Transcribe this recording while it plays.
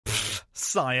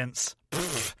Science.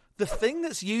 Pfft. The thing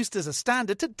that's used as a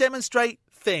standard to demonstrate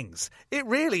things. It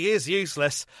really is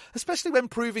useless, especially when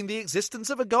proving the existence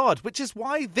of a god, which is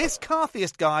why this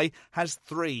Cartheist guy has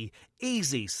 3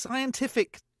 easy,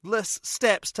 scientific-less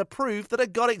steps to prove that a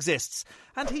god exists.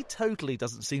 And he totally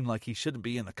doesn't seem like he shouldn't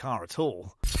be in the car at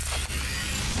all.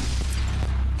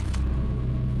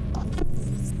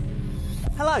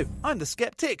 Hello, I'm the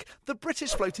Skeptic, the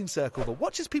British floating circle that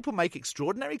watches people make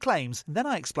extraordinary claims, and then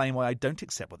I explain why I don't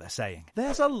accept what they're saying.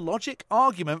 There's a logic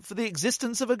argument for the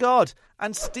existence of a god,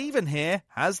 and Stephen here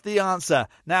has the answer.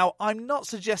 Now, I'm not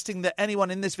suggesting that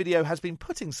anyone in this video has been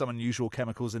putting some unusual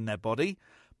chemicals in their body,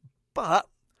 but,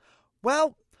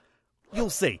 well,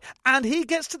 you'll see. And he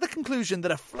gets to the conclusion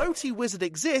that a floaty wizard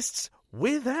exists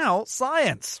without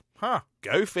science.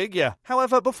 Go figure.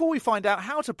 However, before we find out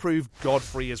how to prove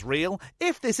Godfrey is real,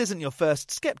 if this isn't your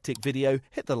first Skeptic video,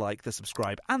 hit the like, the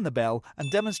subscribe and the bell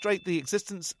and demonstrate the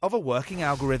existence of a working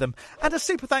algorithm. And a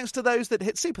super thanks to those that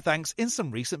hit super thanks in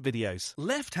some recent videos.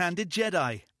 Left-Handed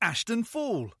Jedi, Ashton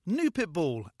Fall, New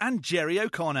Pitbull and Jerry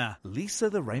O'Connor.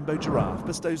 Lisa the Rainbow Giraffe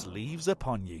bestows leaves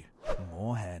upon you.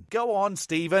 Moorhen. Go on,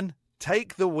 Stephen.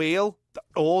 Take the wheel.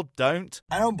 Or don't.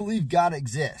 I don't believe God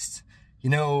exists. You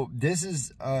know, this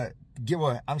is,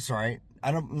 I'm sorry.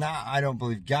 I don't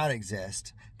believe God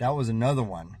exists. That was another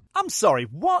one. I'm sorry,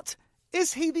 what?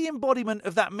 Is he the embodiment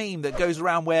of that meme that goes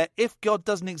around where if God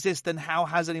doesn't exist, then how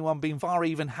has anyone been far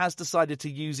even has decided to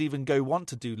use even go want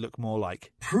to do look more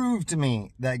like? Prove to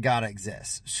me that God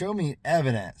exists. Show me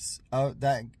evidence of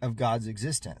God's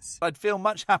existence. I'd feel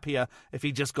much happier if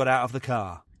he just got out of the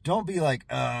car. Don't be like,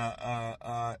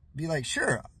 be like,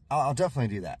 sure, I'll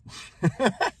definitely do that.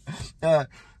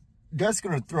 That's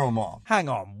going to throw them off. Hang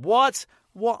on, what?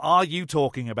 What are you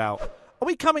talking about? Are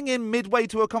we coming in midway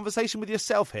to a conversation with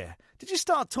yourself here? Did you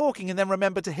start talking and then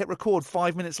remember to hit record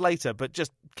 5 minutes later, but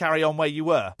just carry on where you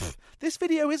were? This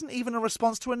video isn't even a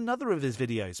response to another of his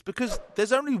videos, because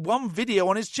there's only one video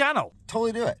on his channel.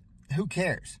 Totally do it. Who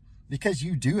cares? Because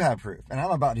you do have proof, and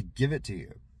I'm about to give it to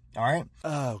you. All right?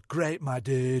 Oh, great, my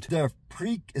dude.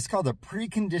 It's called the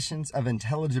preconditions of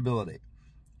intelligibility.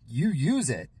 You use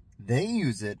it. They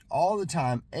use it all the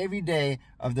time, every day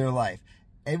of their life.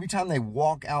 Every time they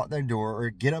walk out their door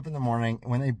or get up in the morning,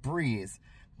 when they breathe,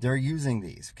 they're using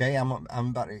these. Okay? I'm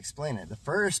about to explain it. The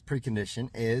first precondition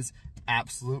is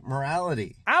absolute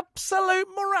morality. Absolute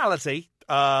morality?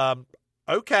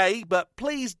 Okay, but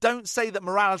please don't say that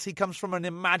morality comes from an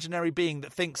imaginary being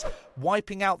that thinks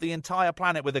wiping out the entire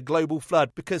planet with a global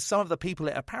flood, because some of the people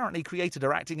it apparently created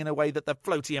are acting in a way that the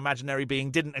floaty imaginary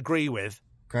being didn't agree with.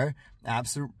 Okay?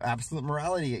 Absolute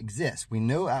morality exists. We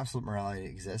know absolute morality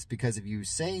exists because if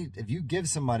you give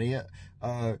somebody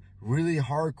a really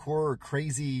hardcore or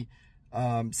crazy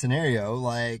scenario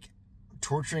like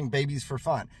torturing babies for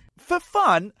fun. For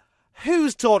fun?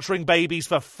 Who's torturing babies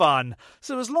for fun?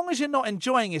 So as long as you're not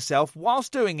enjoying yourself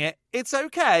whilst doing it, it's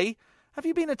okay. Have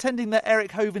you been attending the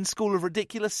Eric Hovind School of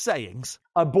Ridiculous Sayings?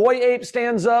 A boy ape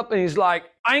stands up and he's like,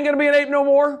 I ain't gonna be an ape no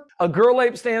more. A girl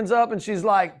ape stands up and she's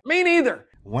like, me neither.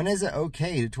 When is it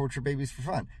okay to torture babies for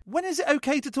fun? When is it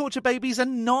okay to torture babies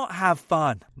and not have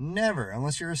fun? Never,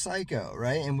 unless you're a psycho,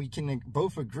 right? And we can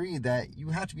both agree that you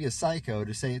have to be a psycho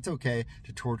to say it's okay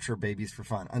to torture babies for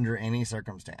fun under any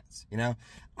circumstance, you know?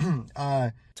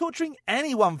 Torturing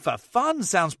anyone for fun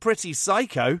sounds pretty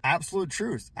psycho. Absolute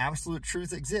truth. Absolute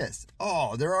truth exists.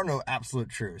 Oh, there are no absolute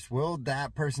truths. Well,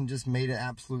 that person just made an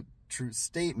absolute truth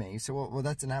statement. So, well,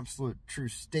 that's an absolute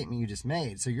truth statement you just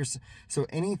made. So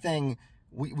anything...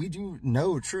 We do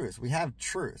know truth. We have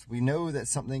truth. We know that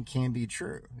something can be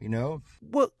true, you know?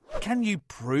 Well, can you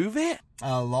prove it?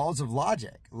 Laws of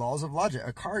logic. Laws of logic.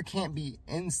 A car can't be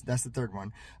that's the third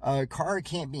one. A car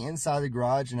can't be inside the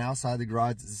garage and outside the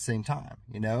garage at the same time,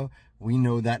 you know? We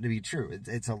know that to be true.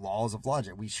 It's a laws of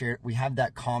logic. We have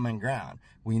that common ground.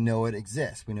 We know it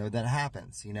exists. We know that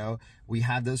happens, you know? We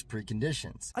have those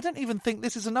preconditions. I don't even think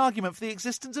this is an argument for the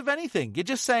existence of anything. You're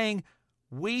just saying,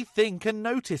 we think and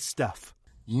notice stuff.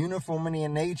 Uniformity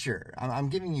in nature. I'm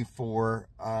giving you 4.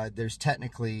 There's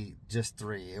technically just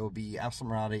 3. It will be absolute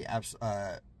morality,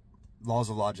 laws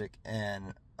of logic,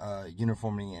 and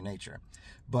uniformity in nature.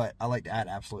 But I like to add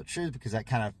absolute truth because that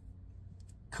kind of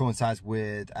coincides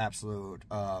with absolute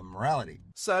morality.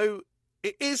 So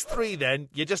it is 3 then.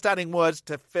 You're just adding words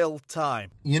to fill time.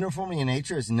 Uniformity in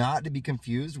nature is not to be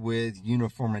confused with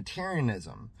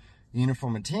uniformitarianism.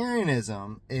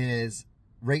 Uniformitarianism is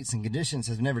rates and conditions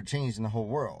has never changed in the whole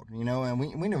world, you know, and we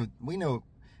know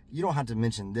you don't have to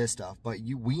mention this stuff, but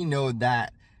we know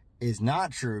that is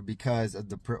not true because of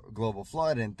the global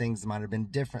flood and things might have been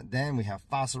different then. We have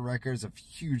fossil records of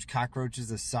huge cockroaches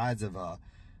the size of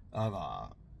of a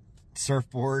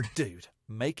surfboard. Dude,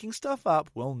 making stuff up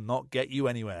will not get you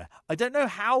anywhere. I don't know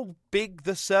how big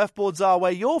the surfboards are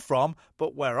where you're from,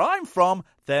 but where I'm from,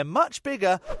 they're much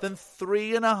bigger than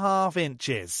 3.5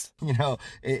 inches. You know,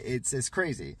 it's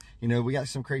crazy. You know, we got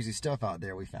some crazy stuff out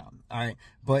there we found. All right.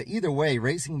 But either way,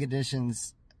 racing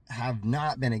conditions have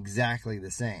not been exactly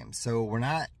the same. So we're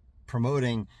not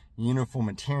promoting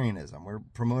uniformitarianism. We're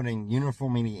promoting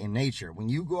uniformity in nature. When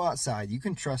you go outside, you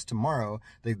can trust tomorrow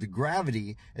that the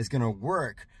gravity is going to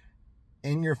work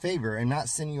in your favor and not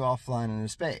send you off flying into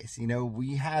space. You know,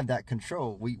 we have that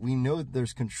control. We know that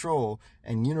there's control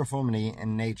and uniformity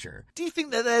in nature. Do you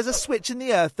think that there's a switch in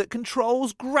the earth that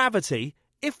controls gravity?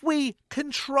 If we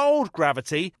controlled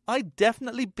gravity, I'd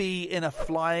definitely be in a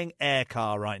flying air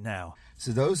car right now.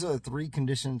 So those are the three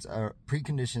conditions,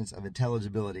 preconditions of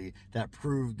intelligibility that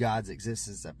prove God's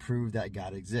existence, that prove that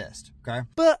God exists. Okay?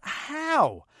 But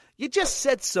how? You just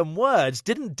said some words,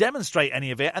 didn't demonstrate any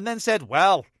of it, and then said,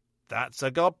 well, that's a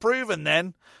God proven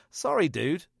then. Sorry,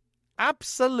 dude.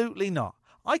 Absolutely not.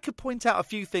 I could point out a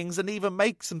few things and even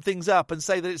make some things up and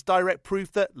say that it's direct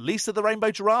proof that Lisa the Rainbow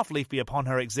Giraffe Leaf be upon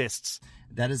her exists.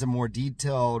 That is a more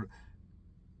detailed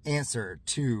answer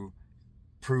to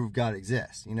prove God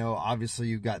exists. You know, obviously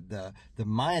you've got the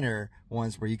minor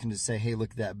ones where you can just say, hey,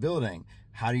 look at that building.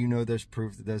 How do you know there's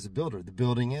proof that there's a builder? The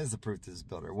building is the proof there's a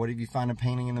builder. What if you find a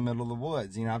painting in the middle of the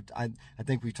woods? You know, I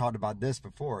think we've talked about this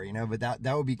before, you know, but that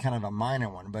would be kind of a minor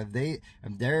one. But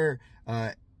if they're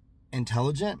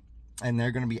intelligent and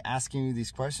they're going to be asking you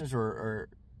these questions or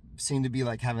seem to be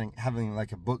like having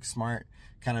like a book smart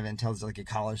kind of intelligence, like a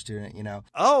college student, you know.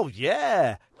 Oh,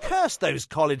 yeah. Curse those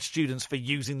college students for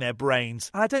using their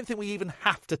brains. And I don't think we even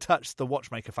have to touch the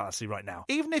watchmaker fallacy right now.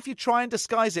 Even if you try and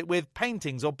disguise it with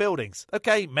paintings or buildings.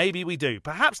 Okay, maybe we do.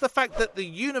 Perhaps the fact that the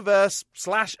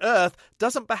universe/Earth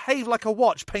doesn't behave like a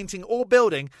watch, painting, or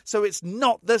building, so it's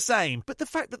not the same. But the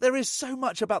fact that there is so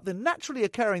much about the naturally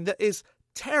occurring that is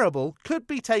terrible could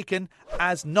be taken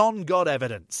as non-God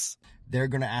evidence. They're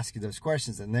going to ask you those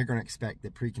questions and they're going to expect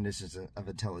the preconditions of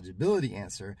intelligibility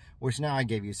answer, which now I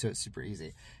gave you, so it's super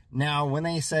easy. Now, when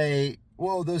they say,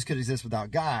 well, those could exist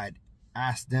without God,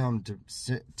 ask them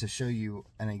to show you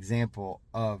an example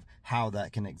of how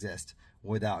that can exist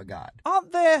without God.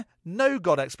 Aren't there no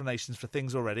God explanations for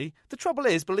things already? The trouble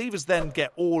is, believers then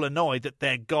get all annoyed that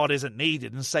their God isn't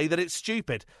needed and say that it's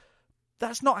stupid.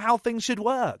 That's not how things should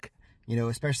work. You know,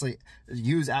 especially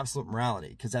use absolute morality,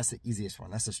 because that's the easiest one.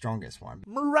 That's the strongest one.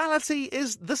 Morality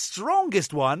is the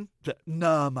strongest one.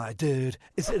 Nah, my dude,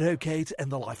 is it okay to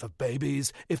end the life of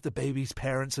babies if the baby's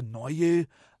parents annoy you?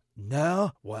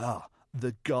 No? Well,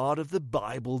 the God of the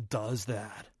Bible does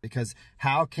that. Because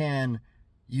how can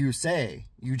you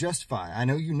justify, I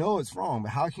know it's wrong, but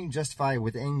how can you justify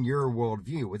within your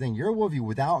worldview,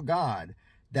 without God,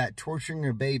 that torturing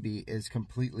your baby is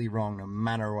completely wrong no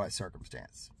matter what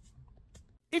circumstance?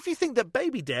 If you think that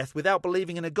baby death without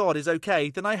believing in a God is okay,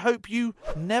 then I hope you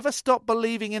never stop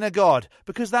believing in a God,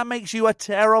 because that makes you a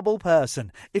terrible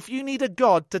person. If you need a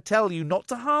God to tell you not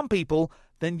to harm people,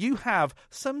 then you have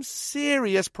some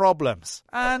serious problems.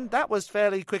 And that was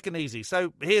fairly quick and easy.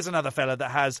 So here's another fella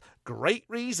that has great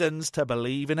reasons to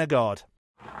believe in a God.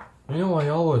 You know, I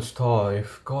always thought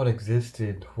if God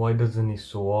existed, why doesn't he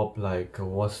show up? Like,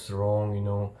 what's wrong, you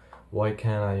know? Why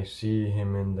can't I see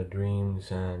him in the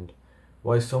dreams? And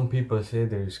why some people say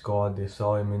there is God, they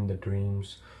saw him in the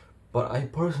dreams, but I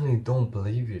personally don't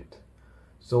believe it.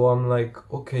 So I'm like,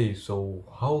 okay, so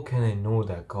how can I know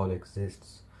that God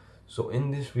exists? So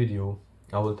in this video,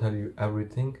 I will tell you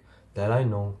everything that I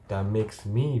know that makes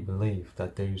me believe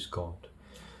that there is God.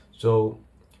 So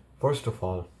first of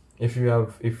all, if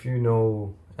you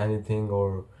know anything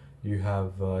or you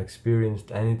have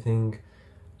experienced anything,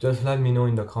 just let me know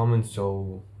in the comments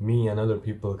so me and other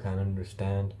people can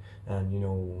understand, and you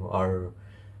know,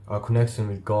 our connection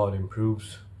with God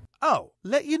improves. Oh,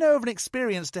 let you know of an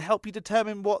experience to help you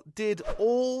determine what did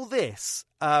all this.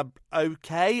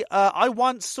 Okay. I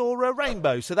once saw a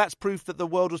rainbow, so that's proof that the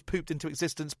world was pooped into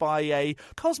existence by a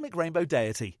cosmic rainbow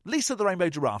deity. Lisa the Rainbow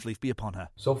Giraffe Leaf be upon her.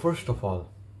 So first of all,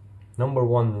 number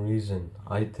one reason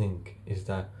I think is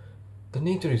that the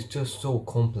nature is just so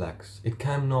complex, it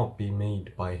cannot be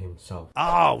made by himself.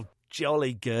 Oh,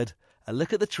 jolly good. A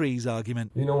look at the trees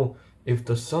argument. You know, if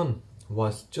the sun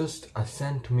was just a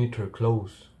centimeter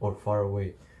close or far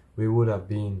away, we would have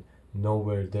been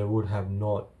nowhere. There would have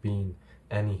not been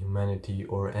any humanity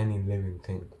or any living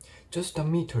thing. Just a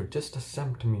meter, just a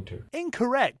centimeter.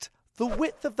 Incorrect. The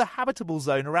width of the habitable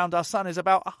zone around our sun is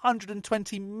about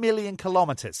 120 million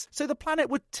kilometres, so the planet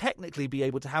would technically be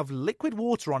able to have liquid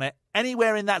water on it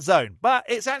anywhere in that zone. But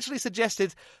it's actually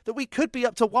suggested that we could be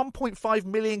up to 1.5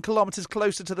 million kilometres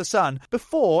closer to the sun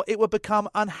before it would become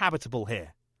uninhabitable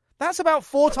here. That's about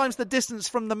 4 times the distance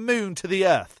from the moon to the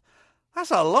Earth.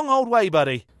 That's a long old way,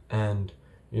 buddy. And,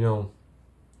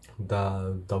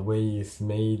 the way it's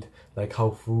made, like how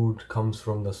food comes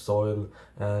from the soil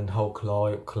and how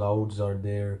clouds are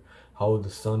there, how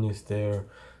the sun is there,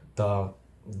 the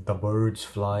birds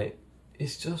fly.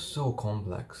 It's just so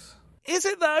complex. Is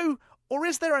it though? Or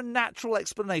is there a natural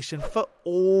explanation for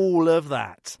all of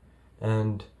that?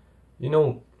 And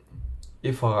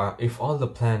if all the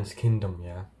plants kingdom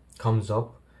comes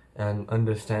up and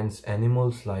understands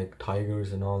animals like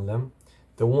tigers and all them,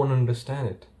 they won't understand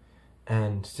it.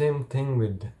 And same thing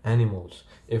with animals.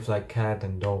 If like cat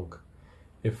and dog,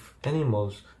 if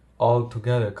animals all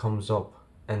together comes up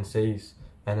and says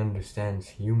and understands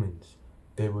humans,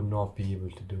 they would not be able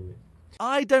to do it.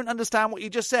 I don't understand what you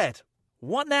just said.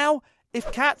 What now?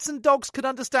 If cats and dogs could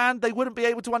understand, they wouldn't be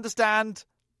able to understand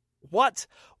what?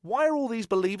 Why are all these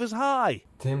believers high?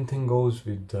 Same thing goes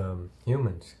with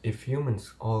humans. If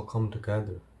humans all come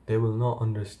together, they will not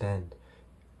understand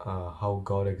how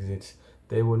God exists.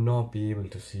 They will not be able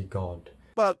to see God.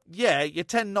 Well, yeah, you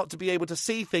tend not to be able to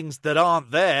see things that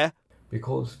aren't there.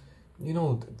 Because, they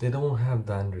don't have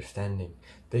the understanding.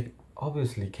 They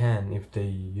obviously can if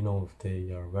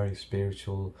they are very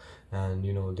spiritual and,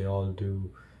 they all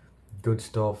do good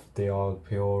stuff, they all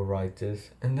pure, righteous,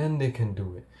 and then they can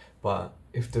do it. But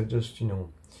if they're just,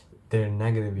 their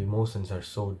negative emotions are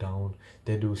so down,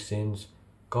 they do sins,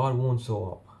 God won't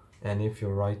show up. And if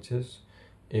you're righteous,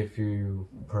 if you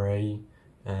pray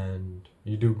and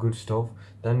you do good stuff,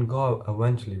 then God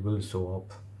eventually will show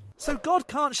up. So God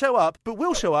can't show up, but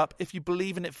will show up if you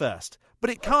believe in it first.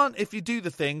 But it can't if you do the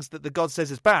things that the God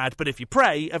says is bad, but if you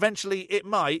pray, eventually it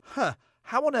might.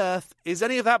 How on earth is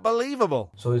any of that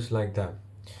believable? So it's like that.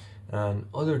 And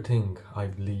other thing I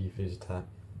believe is that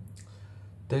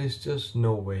there's just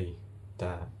no way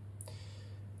that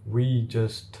we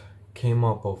just came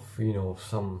up of,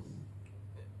 some...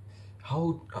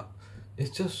 How...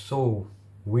 it's just so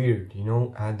weird,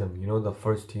 Adam, the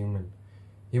first human.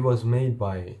 He was made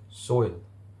by soil,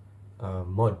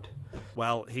 mud.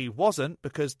 Well, he wasn't,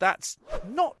 because that's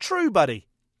not true, buddy.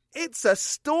 It's a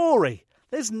story.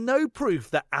 There's no proof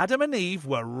that Adam and Eve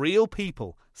were real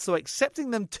people, so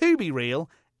accepting them to be real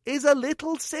is a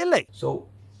little silly. So,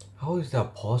 how is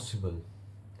that possible?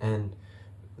 And,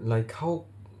 like, how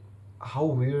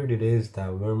weird it is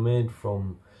that we're made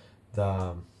from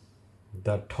the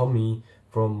tummy,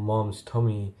 from mom's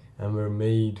tummy, and we're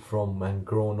made from and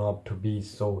grown up to be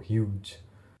so huge.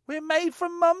 We're made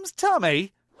from mum's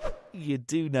tummy? You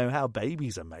do know how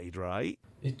babies are made, right?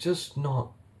 It's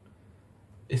not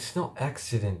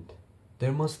accident.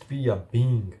 There must be a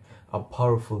being, a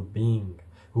powerful being,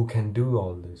 who can do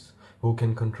all this, who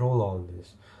can control all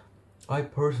this. I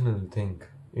personally think,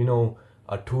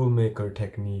 a toolmaker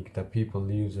technique that people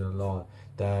use a lot,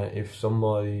 that if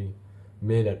somebody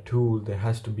made a tool, there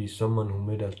has to be someone who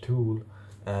made a tool,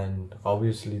 and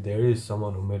obviously there is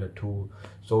someone who made a tool.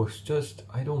 So it's just,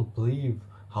 I don't believe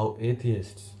how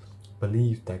atheists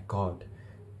believe that God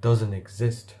doesn't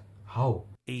exist. How?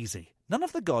 Easy. None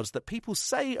of the gods that people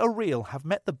say are real have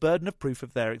met the burden of proof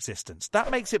of their existence. That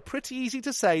makes it pretty easy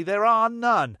to say there are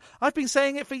none. I've been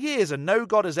saying it for years and no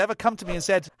god has ever come to me and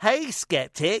said, "Hey,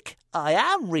 skeptic, I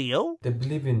am real." They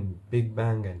believe in Big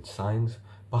Bang and science,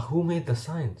 but who made the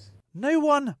science? No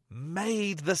one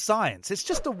made the science. It's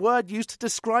just a word used to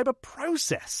describe a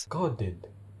process. God did.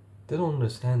 They don't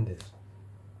understand this.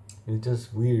 It's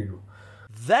just weird.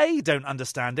 They don't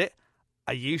understand it.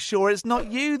 Are you sure it's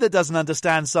not you that doesn't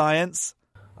understand science?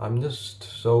 I'm just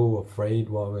so afraid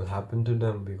what will happen to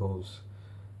them, because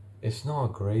it's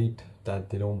not great that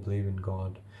they don't believe in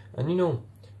God. And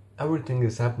everything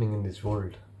is happening in this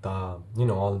world.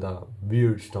 All the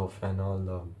weird stuff and all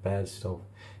the bad stuff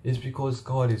is because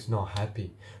God is not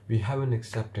happy. We haven't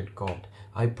accepted God.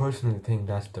 I personally think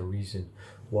that's the reason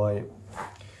why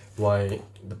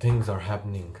the things are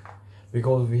happening,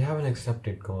 because we haven't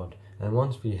accepted God. And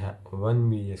when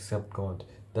we accept God,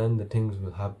 then the things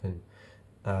will happen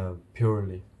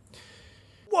purely.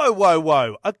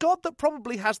 Whoa. A god that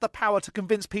probably has the power to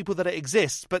convince people that it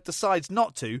exists but decides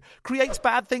not to, creates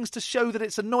bad things to show that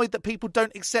it's annoyed that people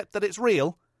don't accept that it's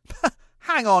real?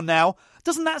 Hang on now.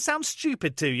 Doesn't that sound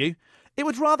stupid to you? It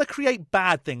would rather create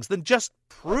bad things than just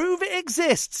prove it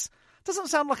exists. Doesn't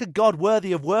sound like a god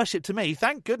worthy of worship to me.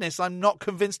 Thank goodness I'm not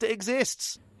convinced it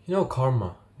exists.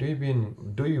 Karma. Do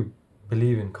you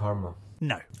believe in karma?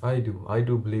 No. I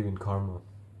do believe in karma.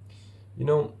 You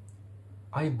know,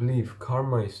 I believe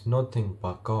karma is nothing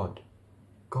but God.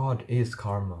 God is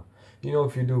karma. You know,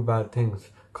 if you do bad things,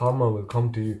 karma will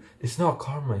come to you. It's not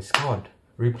karma, it's God.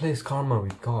 Replace karma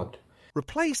with God.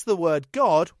 Replace the word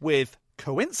God with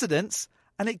coincidence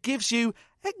and it gives you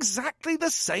exactly the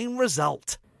same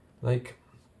result. Like,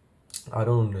 I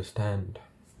don't understand.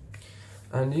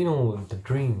 And you know, the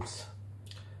dreams.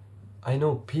 I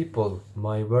know people,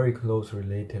 my very close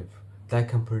relative, that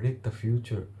can predict the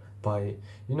future by,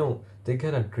 you know, they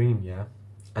get a dream, yeah?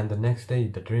 And the next day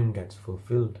the dream gets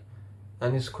fulfilled.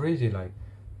 And it's crazy, like,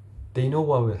 they know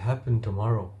what will happen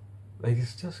tomorrow. Like,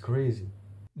 it's just crazy.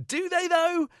 Do they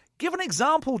though? Give an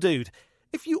example, dude.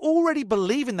 If you already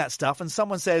believe in that stuff and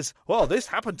someone says, well, this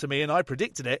happened to me and I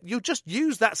predicted it, you'll just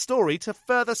use that story to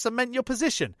further cement your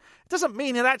position. It doesn't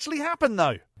mean it actually happened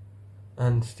though.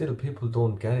 And still people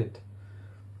don't get it.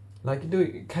 Like,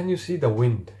 can you see the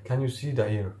wind? Can you see the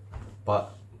air?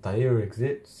 But the air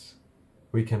exists.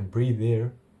 We can breathe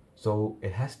air, so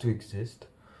it has to exist.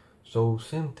 So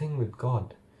same thing with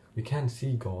God. We can't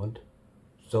see God,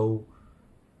 so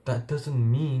that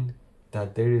doesn't mean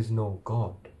that there is no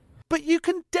God. But you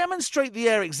can demonstrate the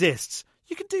air exists.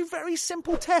 You can do very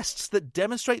simple tests that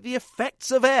demonstrate the effects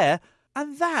of air,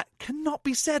 and that cannot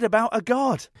be said about a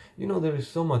God. You know, there is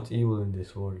so much evil in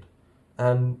this world.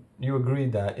 And you agree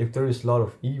that if there is a lot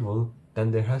of evil,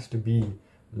 then there has to be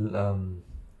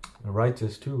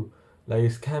righteous too. Like,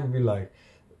 it can't be like,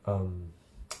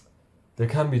 there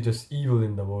can't be just evil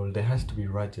in the world. There has to be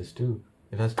righteous too.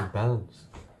 It has to balance.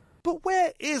 But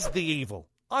where is the evil?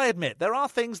 I admit there are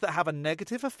things that have a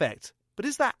negative effect, but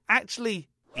is that actually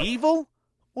evil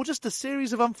or just a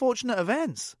series of unfortunate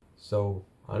events? So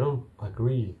I don't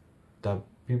agree that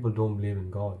people don't believe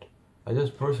in God. I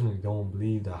just personally don't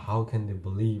believe that. How can they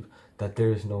believe that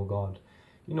there is no God?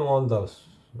 You know, all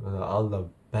the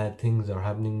bad things are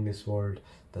happening in this world,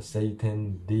 the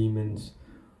Satan, demons,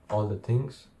 all the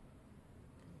things.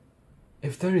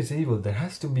 If there is evil, there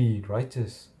has to be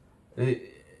righteous. There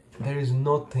is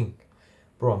nothing.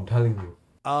 Bro, I'm telling you.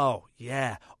 Oh,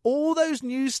 yeah. All those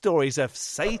news stories of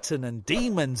Satan and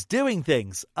demons doing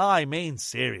things. I mean,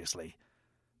 seriously.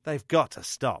 They've got to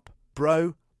stop.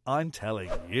 Bro, I'm telling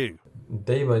you.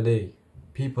 Day by day,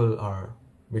 people are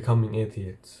becoming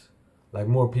atheists. Like,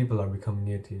 more people are becoming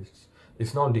atheists.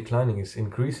 It's not declining, it's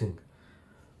increasing.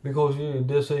 Because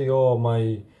they say, oh,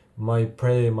 my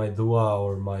prayer, my dua,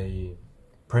 or my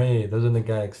prayer doesn't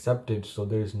get accepted, so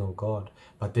there is no God.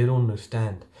 But they don't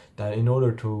understand that in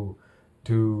order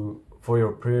for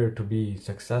your prayer to be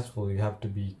successful, you have to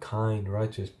be kind,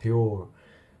 righteous, pure,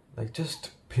 like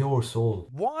just pure soul.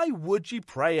 Why would you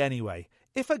pray anyway?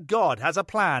 If a God has a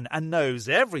plan and knows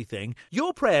everything,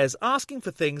 your prayers asking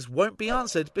for things won't be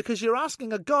answered because you're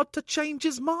asking a God to change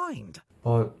his mind.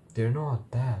 But they're not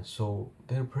that, so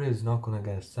their prayer is not gonna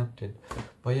get accepted.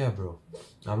 But yeah, bro,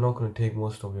 I'm not gonna take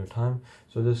most of your time,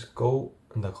 so just go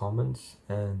in the comments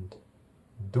and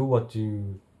do what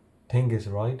you think is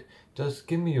right. Just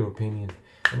give me your opinion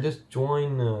and just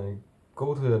join.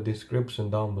 Go to the description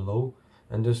down below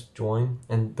and just join,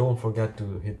 and don't forget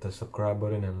to hit the subscribe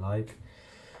button and like,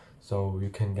 so you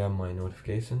can get my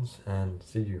notifications. And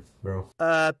see you, bro.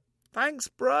 Thanks,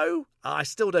 bro. I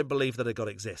still don't believe that a God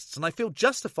exists, and I feel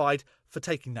justified for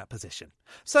taking that position.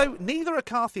 So neither a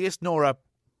Cartheist nor a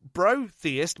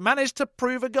Brotheist managed to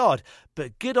prove a God,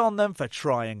 but good on them for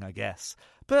trying, I guess.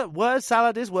 But word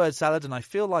salad is word salad, and I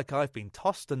feel like I've been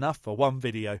tossed enough for one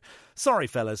video. Sorry,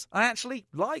 fellas, I actually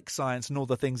like science and all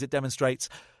the things it demonstrates.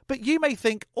 But you may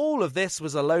think all of this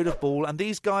was a load of bull, and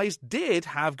these guys did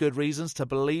have good reasons to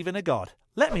believe in a God.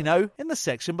 Let me know in the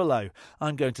section below.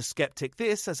 I'm going to skeptic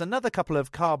this as another couple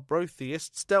of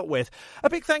Brotheists dealt with. A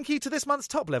big thank you to this month's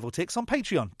top level ticks on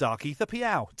Patreon: Dark Ether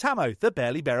Piao, Tamo, the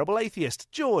Barely Bearable Atheist,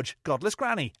 George, Godless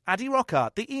Granny, Addy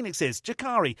Rockart, The Enixes,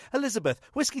 Jakari, Elizabeth,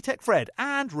 Whiskey Tech Fred,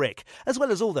 and Rick, as well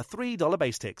as all the $3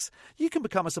 base ticks. You can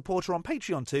become a supporter on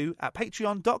Patreon too at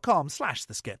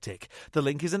patreon.com/theskeptic. The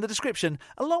link is in the description,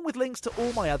 along with links to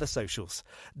all my other socials.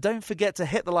 Don't forget to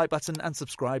hit the like button and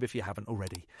subscribe if you haven't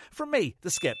already. From me, the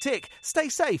Skeptic, stay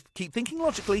safe, keep thinking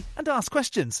logically, and ask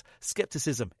questions.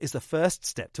 Skepticism is the first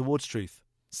step towards truth.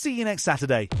 See you next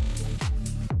Saturday.